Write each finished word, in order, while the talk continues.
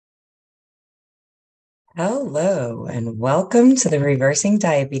Hello, and welcome to the Reversing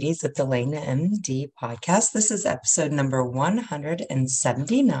Diabetes with Delana MD podcast. This is episode number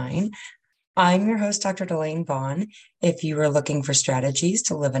 179. I'm your host, Dr. Delane Vaughn. If you are looking for strategies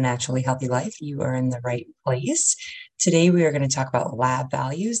to live a naturally healthy life, you are in the right place. Today, we are going to talk about lab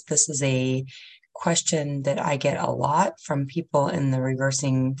values. This is a question that I get a lot from people in the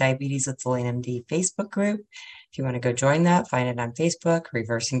Reversing Diabetes with Delane MD Facebook group. If you want to go join that, find it on Facebook,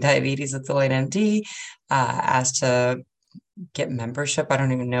 Reversing Diabetes with Delane MD. As to get membership, I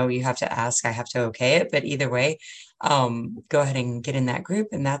don't even know. You have to ask. I have to okay it. But either way, go ahead and get in that group.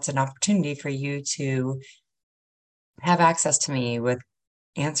 And that's an opportunity for you to have access to me with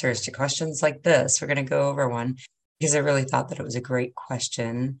answers to questions like this. We're going to go over one because I really thought that it was a great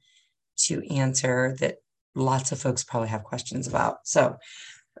question to answer that lots of folks probably have questions about. So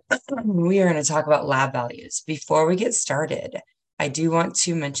we are going to talk about lab values. Before we get started, I do want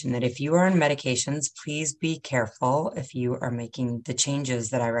to mention that if you are on medications, please be careful if you are making the changes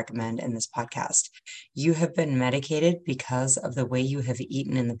that I recommend in this podcast. You have been medicated because of the way you have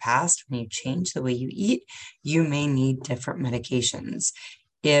eaten in the past. When you change the way you eat, you may need different medications.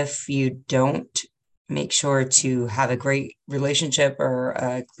 If you don't make sure to have a great relationship or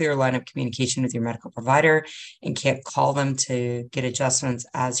a clear line of communication with your medical provider and can't call them to get adjustments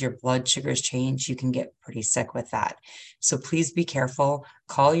as your blood sugars change, you can get pretty sick with that. So please be careful.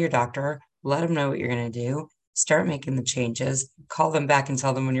 Call your doctor, let them know what you're going to do, start making the changes, call them back and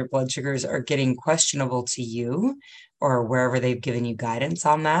tell them when your blood sugars are getting questionable to you or wherever they've given you guidance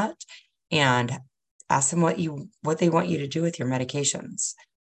on that, and ask them what they want you to do with your medications.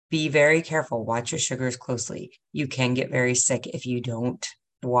 Be very careful. Watch your sugars closely. You can get very sick if you don't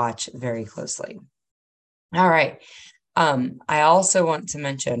watch very closely. All right. I also want to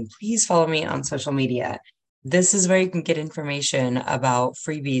mention, please follow me on social media. This is where you can get information about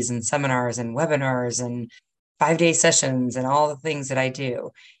freebies and seminars and webinars and 5-day sessions and all the things that I do.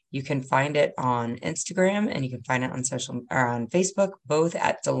 You can find it on Instagram and you can find it on on Facebook, both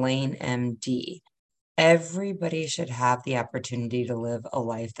at Delane MD. Everybody should have the opportunity to live a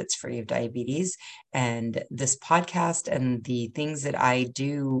life that's free of diabetes. And this podcast and the things that I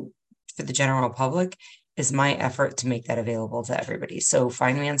do for the general public is my effort to make that available to everybody. So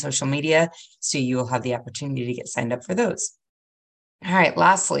find me on social media so you'll have the opportunity to get signed up for those. All right,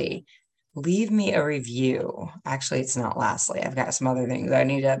 lastly, leave me a review. Actually, it's not lastly. I've got some other things I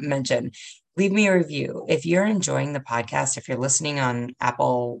need to mention. Leave me a review. If you're enjoying the podcast, if you're listening on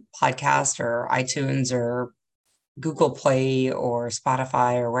Apple Podcast or iTunes or Google Play or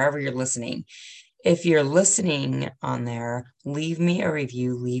Spotify or wherever you're listening, if you're listening on there, leave me a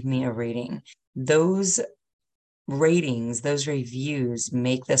review, leave me a rating. Those ratings, those reviews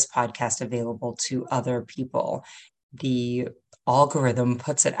make this podcast available to other people. The algorithm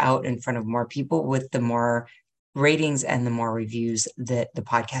puts it out in front of more people with the more ratings and the more reviews that the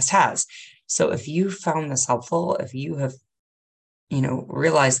podcast has. So if you found this helpful, if you have,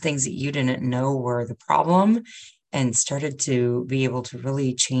 realized things that you didn't know were the problem and started to be able to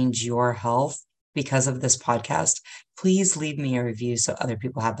really change your health because of this podcast, please leave me a review so other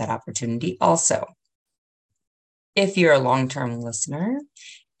people have that opportunity also. If you're a long-term listener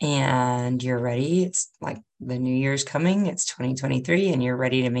and you're ready, it's like the new year's coming, it's 2023, and you're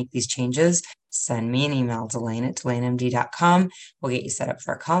ready to make these changes, send me an email, Delane@DelaneMD.com. We'll get you set up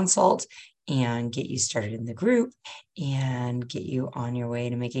for a consult and get you started in the group and get you on your way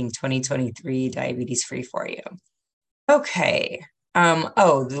to making 2023 diabetes free for you. Okay.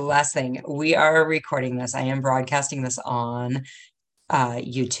 The last thing, we are recording this. I am broadcasting this on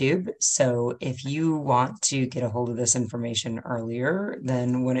YouTube. So if you want to get a hold of this information earlier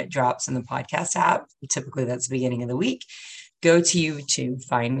than when it drops in the podcast app, typically that's the beginning of the week, go to YouTube,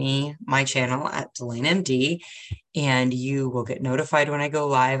 find me, my channel at Delane MD, and you will get notified when I go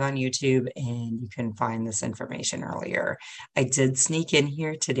live on YouTube and you can find this information earlier. I did sneak in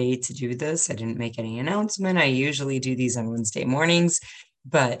here today to do this. I didn't make any announcement. I usually do these on Wednesday mornings,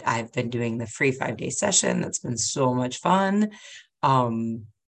 but I've been doing the free 5-day session. That's been so much fun.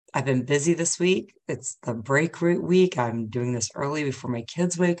 I've been busy this week. It's the break root week. I'm doing this early before my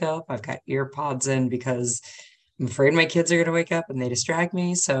kids wake up. I've got ear pods in because I'm afraid my kids are going to wake up and they distract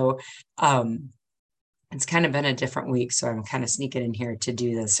me. So, it's kind of been a different week. So I'm kind of sneaking in here to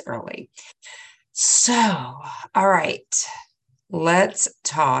do this early. So, all right, let's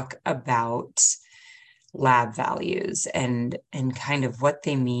talk about lab values and kind of what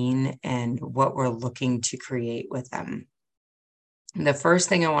they mean and what we're looking to create with them. The first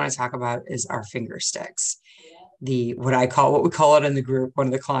thing I want to talk about is our finger sticks. What we call it in the group. One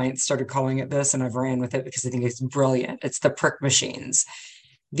of the clients started calling it this, and I've ran with it because I think it's brilliant. It's the prick machines.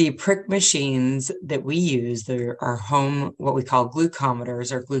 The prick machines that we use, there are home, what we call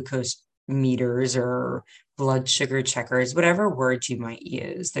glucometers or glucose meters or blood sugar checkers, whatever words you might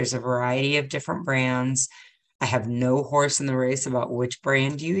use. There's a variety of different brands. I have no horse in the race about which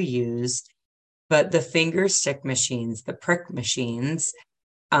brand you use, but the finger stick machines, the prick machines,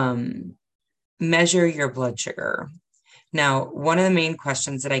 measure your blood sugar. Now, one of the main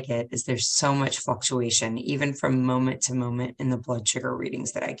questions that I get is there's so much fluctuation, even from moment to moment in the blood sugar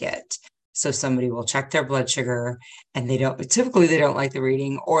readings that I get. So somebody will check their blood sugar and they don't like the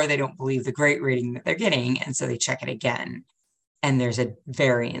reading, or they don't believe the great reading that they're getting. And so they check it again. And there's a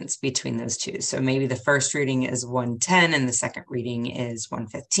variance between those two. So maybe the first reading is 110 and the second reading is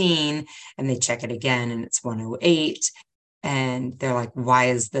 115, and they check it again and it's 108. And they're like, why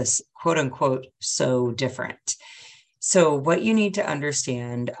is this quote unquote so different? So what you need to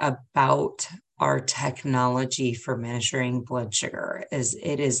understand about our technology for measuring blood sugar is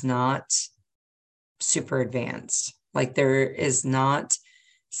it is not super advanced. Like there is not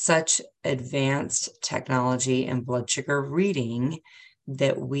such advanced technology in blood sugar reading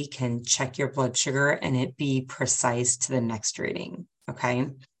that we can check your blood sugar and it be precise to the next reading. Okay.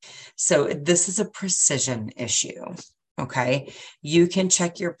 So this is a precision issue. Okay. You can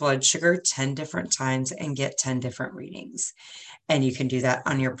check your blood sugar 10 different times and get 10 different readings. And you can do that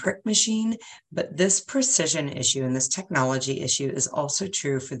on your prick machine. But this precision issue and this technology issue is also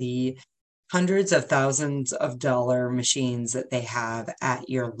true for the hundreds of thousands of dollar machines that they have at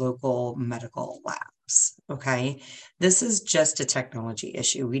your local medical labs. Okay. This is just a technology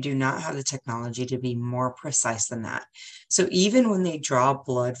issue. We do not have the technology to be more precise than that. So even when they draw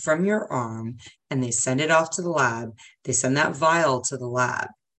blood from your arm and they send it off to the lab, they send that vial to the lab.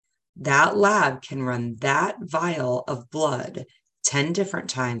 That lab can run that vial of blood 10 different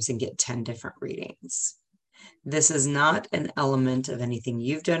times and get 10 different readings. This is not an element of anything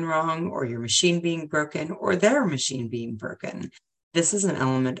you've done wrong or your machine being broken or their machine being broken. This is an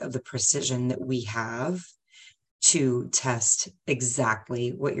element of the precision that we have to test exactly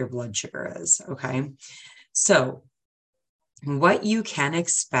what your blood sugar is, okay? So what you can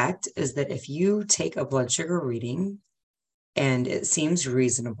expect is that if you take a blood sugar reading and it seems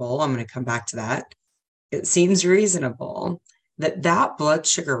reasonable, I'm going to come back to that, it seems reasonable that blood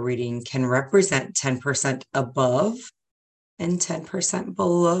sugar reading can represent 10% above and 10%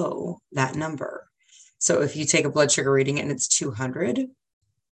 below that number. So if you take a blood sugar reading and it's 200,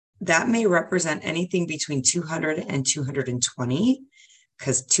 that may represent anything between 200 and 220,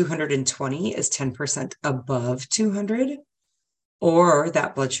 because 220 is 10% above 200, or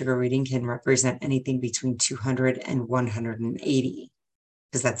that blood sugar reading can represent anything between 200 and 180,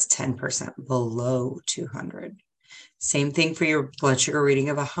 because that's 10% below 200. Same thing for your blood sugar reading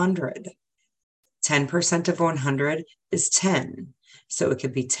of 100. 10% of 100 is 10. So it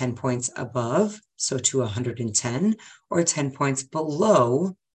could be 10 points above, so to 110, or 10 points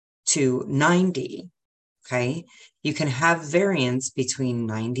below to 90. Okay. You can have variance between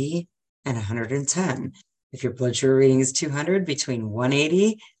 90 and 110. If your blood sugar reading is 200, between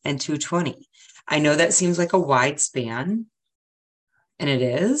 180 and 220. I know that seems like a wide span, and it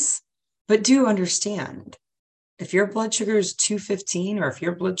is, but do understand, if your blood sugar is 215 or if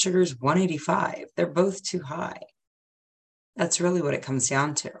your blood sugar is 185, they're both too high. That's really what it comes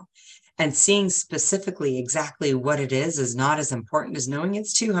down to. And seeing specifically exactly what it is not as important as knowing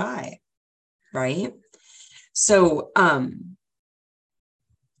it's too high, right? So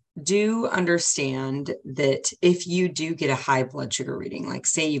do understand that if you do get a high blood sugar reading, like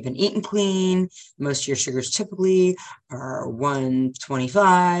say you've been eating clean, most of your sugars typically are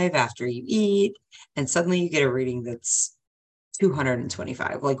 125 after you eat, and suddenly you get a reading that's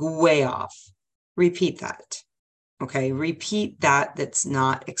 225, like way off. Repeat that. Okay, repeat that. That's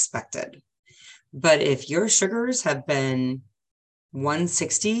not expected. But if your sugars have been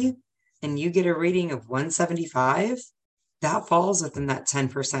 160 and you get a reading of 175, that falls within that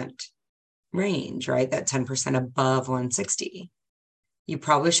 10% range, right? That 10% above 160. You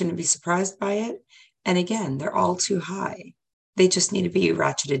probably shouldn't be surprised by it. And again, they're all too high. They just need to be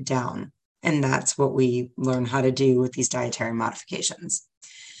ratcheted down. And that's what we learn how to do with these dietary modifications.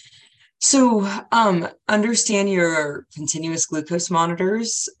 So understand your continuous glucose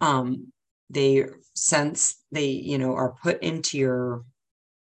monitors. They are put into your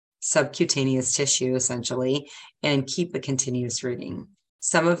subcutaneous tissue essentially and keep a continuous reading.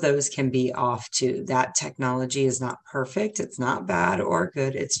 Some of those can be off too. That technology is not perfect. It's not bad or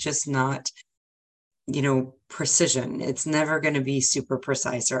good. It's just not, precision. It's never going to be super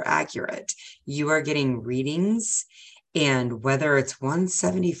precise or accurate. You are getting readings, and whether it's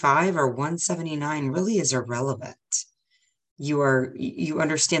 175 or 179 really is irrelevant. you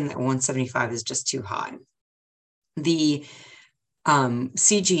understand that 175 is just too high. The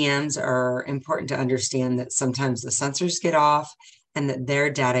CGMs are important to understand that sometimes the sensors get off and that their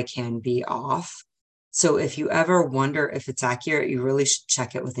data can be off. So if you ever wonder if it's accurate, you really should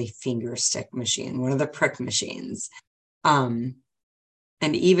check it with a finger stick machine, one of the prick machines. And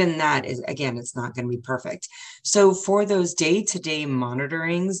even that is, again, it's not going to be perfect. So for those day-to-day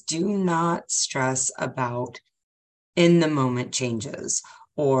monitorings, do not stress about in the moment changes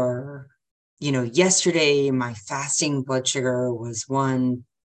or, yesterday my fasting blood sugar was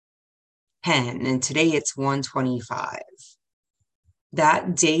 110 and today it's 125.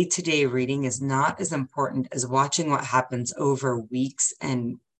 That day-to-day reading is not as important as watching what happens over weeks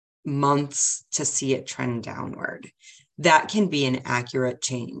and months to see it trend downward. That can be an accurate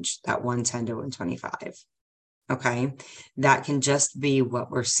change, that 110 to 125. Okay, that can just be what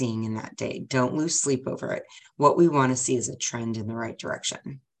we're seeing in that day. Don't lose sleep over it. What we want to see is a trend in the right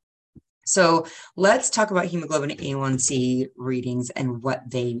direction. So let's talk about hemoglobin A1C readings and what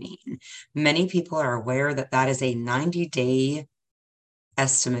they mean. Many people are aware that that is a 90-day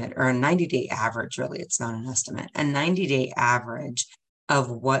estimate, or a 90-day average, really. It's not an estimate, a 90-day average of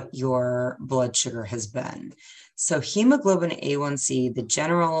what your blood sugar has been. So hemoglobin A1C, the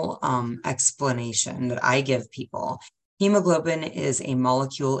general explanation that I give people, hemoglobin is a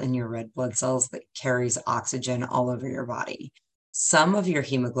molecule in your red blood cells that carries oxygen all over your body. Some of your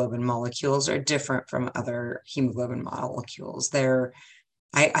hemoglobin molecules are different from other hemoglobin molecules.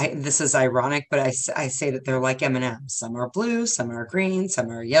 This is ironic, but I say that they're like M&Ms. Some are blue, some are green, some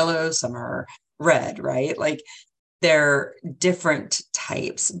are yellow, some are red, right? Like they're different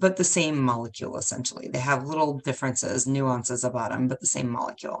types, but the same molecule, essentially. They have little differences, nuances about them, but the same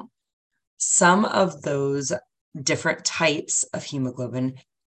molecule. Some of those different types of hemoglobin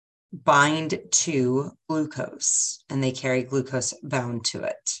bind to glucose, and they carry glucose bound to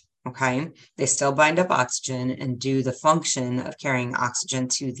it. Okay, they still bind up oxygen and do the function of carrying oxygen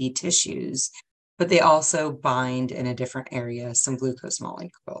to the tissues, but they also bind in a different area some glucose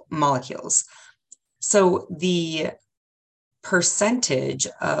molecules. So the percentage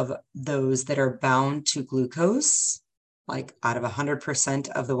of those that are bound to glucose, like out of 100%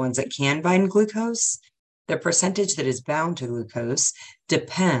 of the ones that can bind glucose, the percentage that is bound to glucose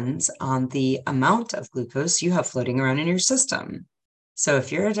depends on the amount of glucose you have floating around in your system. So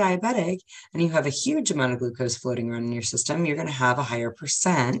if you're a diabetic and you have a huge amount of glucose floating around in your system, you're going to have a higher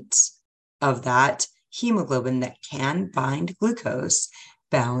percent of that hemoglobin that can bind glucose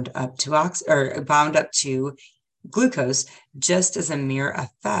bound up to glucose, just as a mere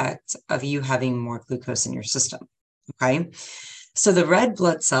effect of you having more glucose in your system. Okay, so the red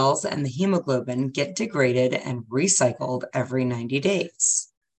blood cells and the hemoglobin get degraded and recycled every 90 days.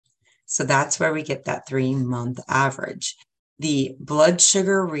 So that's where we get that 3-month average. The blood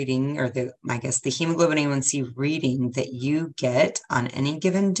sugar reading, or the hemoglobin A1C reading that you get on any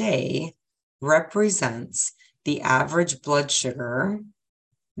given day represents the average blood sugar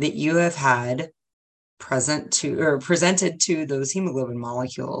that you have had presented to those hemoglobin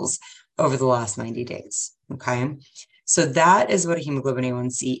molecules over the last 90 days. Okay, so that is what a hemoglobin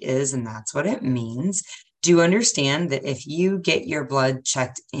A1C is, and that's what it means. Do you understand that if you get your blood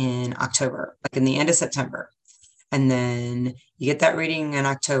checked in October, like in the end of September, and then you get that reading in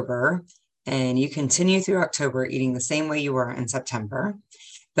October, and you continue through October eating the same way you were in September,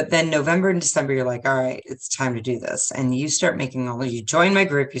 but then November and December, you're like, all right, it's time to do this. And you start making you join my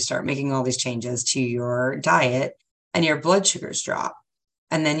group, you start making all these changes to your diet, and your blood sugars drop.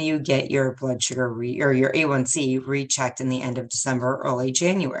 And then you get your blood sugar or your A1C rechecked in the end of December, early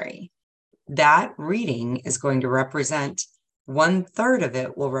January. That reading is going to represent 1/3 of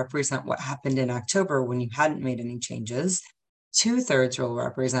it will represent what happened in October when you hadn't made any changes. 2/3 will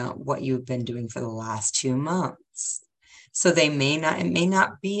represent what you've been doing for the last 2 months. So it may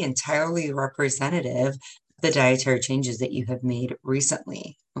not be entirely representative of the dietary changes that you have made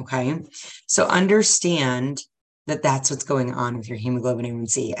recently. Okay, so understand that that's what's going on with your hemoglobin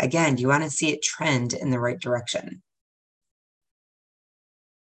A1C. Again, you want to see it trend in the right direction.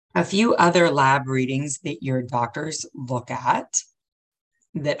 A few other lab readings that your doctors look at,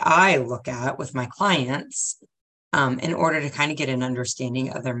 that I look at with my clients in order to kind of get an understanding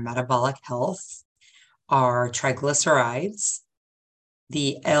of their metabolic health, are triglycerides,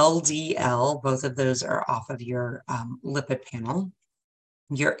 the LDL, both of those are off of your lipid panel,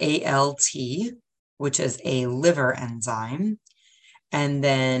 your ALT, which is a liver enzyme, and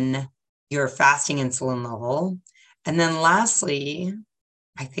then your fasting insulin level. And then lastly,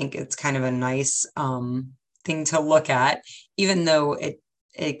 I think it's kind of a nice thing to look at, even though it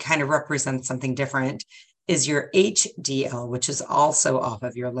kind of represents something different, is your HDL, which is also off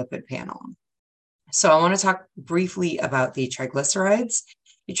of your lipid panel. So I want to talk briefly about the triglycerides.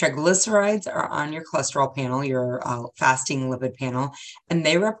 The triglycerides are on your cholesterol panel, your fasting lipid panel, and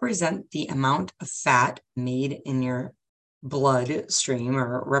they represent the amount of fat made in your bloodstream,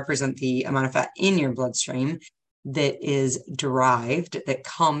 or represent the amount of fat in your bloodstream that is derived, that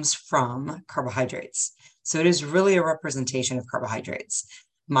comes from carbohydrates. So it is really a representation of carbohydrates.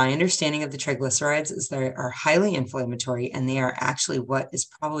 My understanding of the triglycerides is they are highly inflammatory, and they are actually what is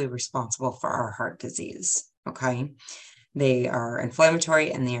probably responsible for our heart disease. Okay. They are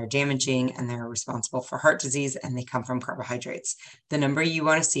inflammatory and they are damaging, and they're responsible for heart disease, and they come from carbohydrates. The number you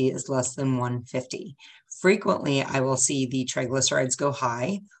want to see is less than 150. Frequently, I will see the triglycerides go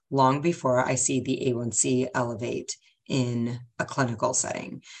high long before I see the A1C elevate in a clinical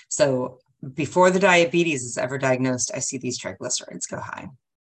setting. So before the diabetes is ever diagnosed, I see these triglycerides go high.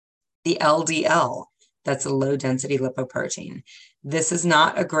 The LDL, that's a low density lipoprotein. This is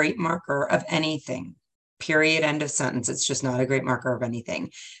not a great marker of anything. Period, end of sentence. It's just not a great marker of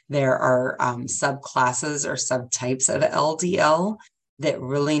anything. There are subclasses or subtypes of LDL that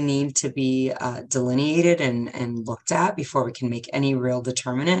really need to be delineated and looked at before we can make any real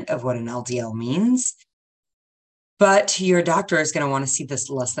determinant of what an LDL means. But your doctor is going to want to see this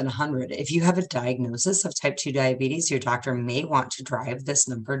less than 100. If you have a diagnosis of type 2 diabetes, your doctor may want to drive this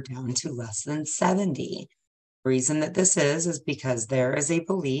number down to less than 70. Reason that this is because there is a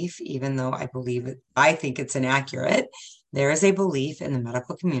belief, even though I think it's inaccurate, there is a belief in the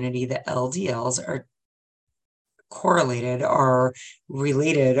medical community that LDLs are correlated or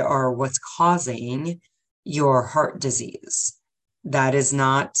related or what's causing your heart disease. That is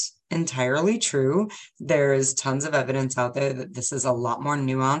not entirely true. There is tons of evidence out there that this is a lot more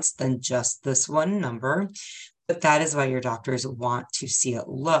nuanced than just this one number, but that is why your doctors want to see it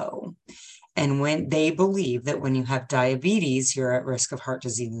low. And when they believe that when you have diabetes, you're at risk of heart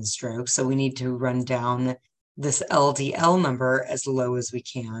disease and stroke. So we need to run down this LDL number as low as we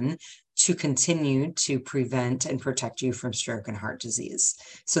can to continue to prevent and protect you from stroke and heart disease.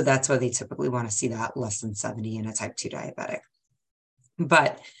 So that's why they typically want to see that less than 70 in a type 2 diabetic,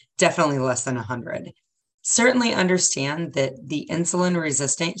 but definitely less than 100. Certainly understand that the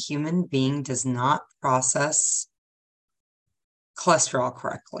insulin-resistant human being does not process cholesterol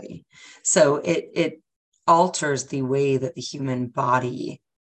correctly. So it alters the way that the human body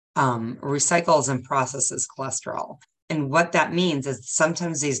recycles and processes cholesterol. And what that means is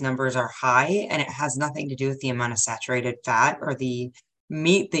sometimes these numbers are high, and it has nothing to do with the amount of saturated fat or the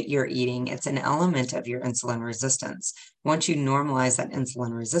meat that you're eating. It's an element of your insulin resistance. Once you normalize that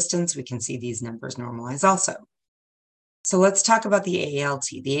insulin resistance, we can see these numbers normalize also. So let's talk about the ALT.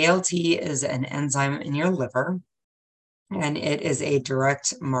 The ALT is an enzyme in your liver, and it is a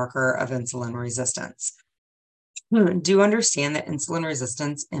direct marker of insulin resistance. Do understand that insulin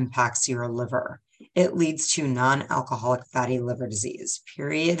resistance impacts your liver. It leads to non-alcoholic fatty liver disease,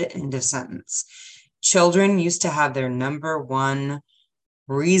 period, end of sentence. Children used to have their number one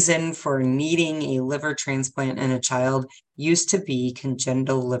reason for needing a liver transplant in a child used to be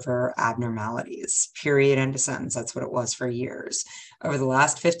congenital liver abnormalities, period, end of sentence. That's what it was for years. Over the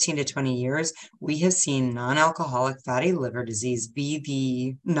last 15 to 20 years, we have seen non-alcoholic fatty liver disease be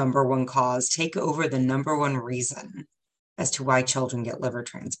the number one cause, take over the number one reason as to why children get liver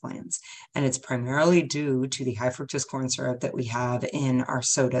transplants. And it's primarily due to the high fructose corn syrup that we have in our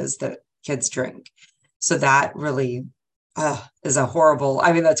sodas that kids drink. So that really is a horrible,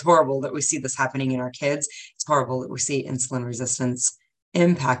 that's horrible that we see this happening in our kids. It's horrible that we see insulin resistance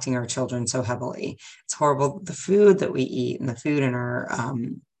impacting our children so heavily. It's horrible. The food that we eat and the food in our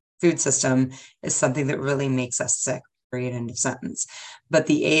food system is something that really makes us sick, period, end of sentence. But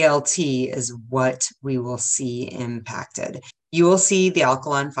the ALT is what we will see impacted. You will see the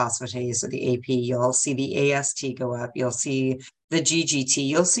alkaline phosphatase or the AP, you'll see the AST go up, you'll see the GGT,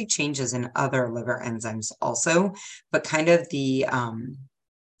 you'll see changes in other liver enzymes also, but kind of the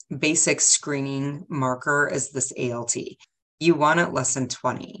basic screening marker is this ALT. You want it less than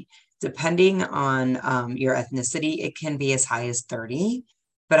 20. Depending on your ethnicity, it can be as high as 30,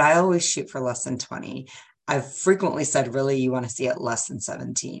 but I always shoot for less than 20. I've frequently said, really, you want to see it less than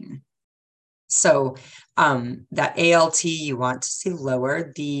 17. So that ALT you want to see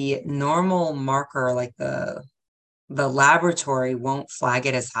lower. The normal marker, like the laboratory, won't flag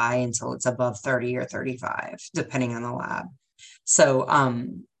it as high until it's above 30 or 35, depending on the lab. So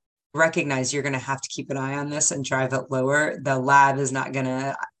recognize you're going to have to keep an eye on this and drive it lower. The lab is not going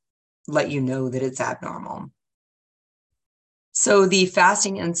to let you know that it's abnormal. So the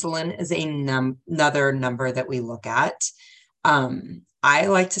fasting insulin is another number that we look at. I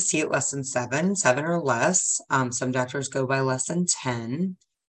like to see it less than 7 or less. Some doctors go by less than 10.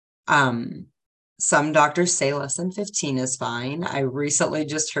 Some doctors say less than 15 is fine. I recently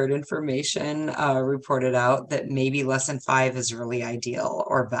just heard information reported out that maybe less than 5 is really ideal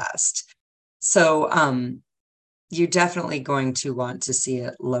or best. So you're definitely going to want to see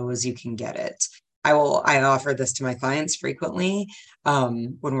it low as you can get it. I offer this to my clients frequently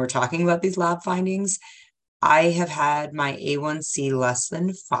when we're talking about these lab findings. I have had my A1C less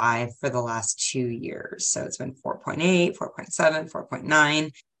than 5 for the last 2 years. So it's been 4.8, 4.7,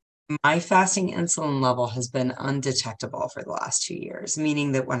 4.9. My fasting insulin level has been undetectable for the last 2 years,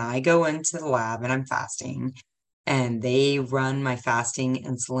 meaning that when I go into the lab and I'm fasting and they run my fasting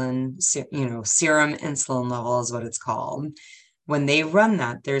insulin, serum insulin level is what it's called. When they run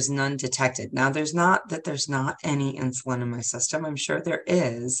that, there's none detected. Now, there's not any insulin in my system. I'm sure there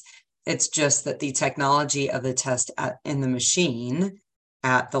is. It's just that the technology of the test in the machine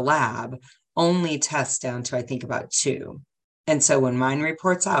at the lab only tests down to, I think, about 2. And so when mine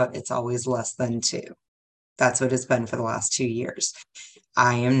reports out, it's always less than 2. That's what it's been for the last 2 years.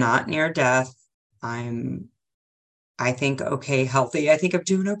 I am not near death. I think, okay, healthy. I think I'm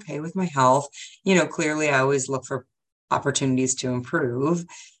doing okay with my health. Clearly I always look for opportunities to improve,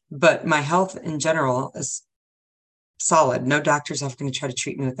 but my health in general is solid. No doctor's ever going to try to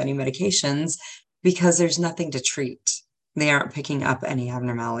treat me with any medications because there's nothing to treat. They aren't picking up any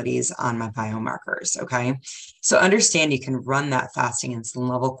abnormalities on my biomarkers, okay? So understand you can run that fasting insulin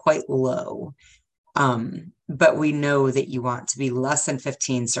level quite low, but we know that you want to be less than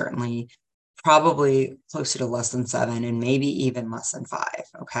 15, certainly, probably closer to less than 7, and maybe even less than 5,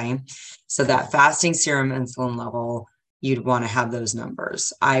 okay? So that fasting serum insulin level, you'd want to have those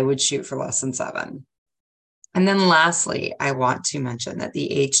numbers. I would shoot for less than 7. And then lastly, I want to mention that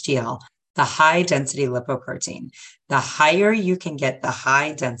the HDL, the high density lipoprotein, the higher you can get the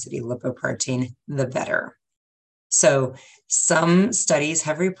high density lipoprotein, the better. So some studies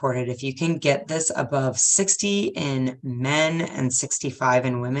have reported if you can get this above 60 in men and 65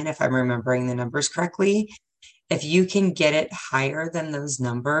 in women, if I'm remembering the numbers correctly, if you can get it higher than those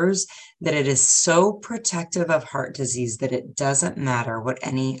numbers, that it is so protective of heart disease that it doesn't matter what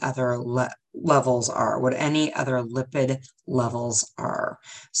any other levels are, what any other lipid levels are.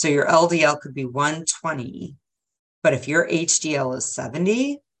 So your LDL could be 120, but if your HDL is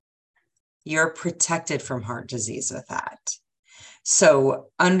 70, you're protected from heart disease with that.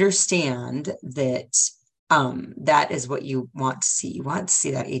 So understand that that is what you want to see. You want to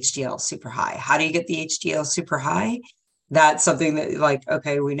see that HDL super high. How do you get the HDL super high? That's something that,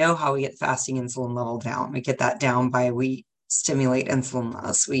 okay, we know how we get fasting insulin level down. We get that down by we stimulate insulin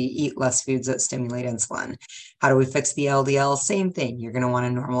less. We eat less foods that stimulate insulin. How do we fix the LDL? Same thing. You're going to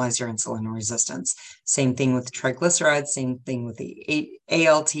want to normalize your insulin resistance. Same thing with triglycerides, same thing with the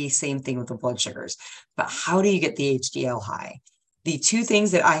ALT, same thing with the blood sugars. But how do you get the HDL high? The 2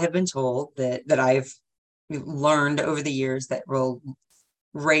 things that I have been told that I've learned over the years that will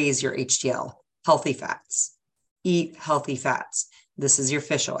raise your HDL, healthy fats. Eat healthy fats. This is your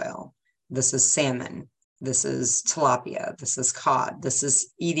fish oil. This is salmon. This is tilapia. This is cod. This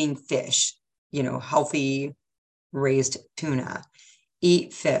is eating fish, healthy raised tuna.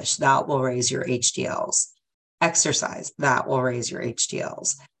 Eat fish. That will raise your HDLs. Exercise. That will raise your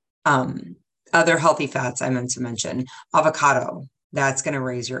HDLs. Other healthy fats I meant to mention. Avocado. That's going to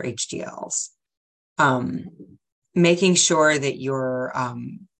raise your HDLs. Making sure that you're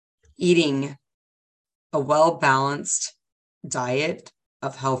eating a well-balanced diet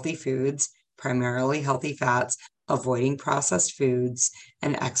of healthy foods, primarily healthy fats, avoiding processed foods,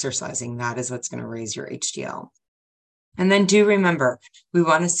 and exercising. That is what's going to raise your HDL. And then do remember, we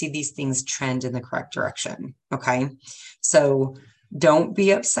want to see these things trend in the correct direction, okay? So don't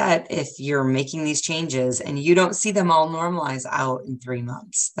be upset if you're making these changes and you don't see them all normalize out in 3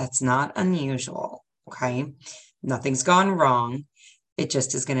 months. That's not unusual, okay? Nothing's gone wrong. It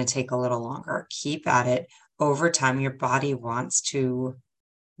just is going to take a little longer. Keep at it. Over time, your body wants to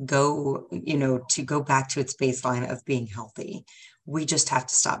go back to its baseline of being healthy. We just have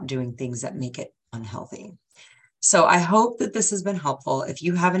to stop doing things that make it unhealthy. So I hope that this has been helpful. If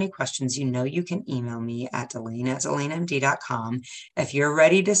you have any questions, you can email me at Delane@DelaneMD.com. If you're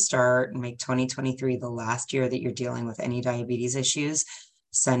ready to start and make 2023 the last year that you're dealing with any diabetes issues,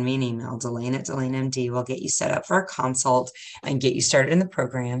 send me an email. Delane@DelaneMD will get you set up for a consult and get you started in the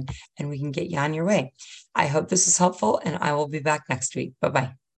program, and we can get you on your way. I hope this is helpful, and I will be back next week.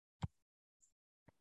 Bye-bye.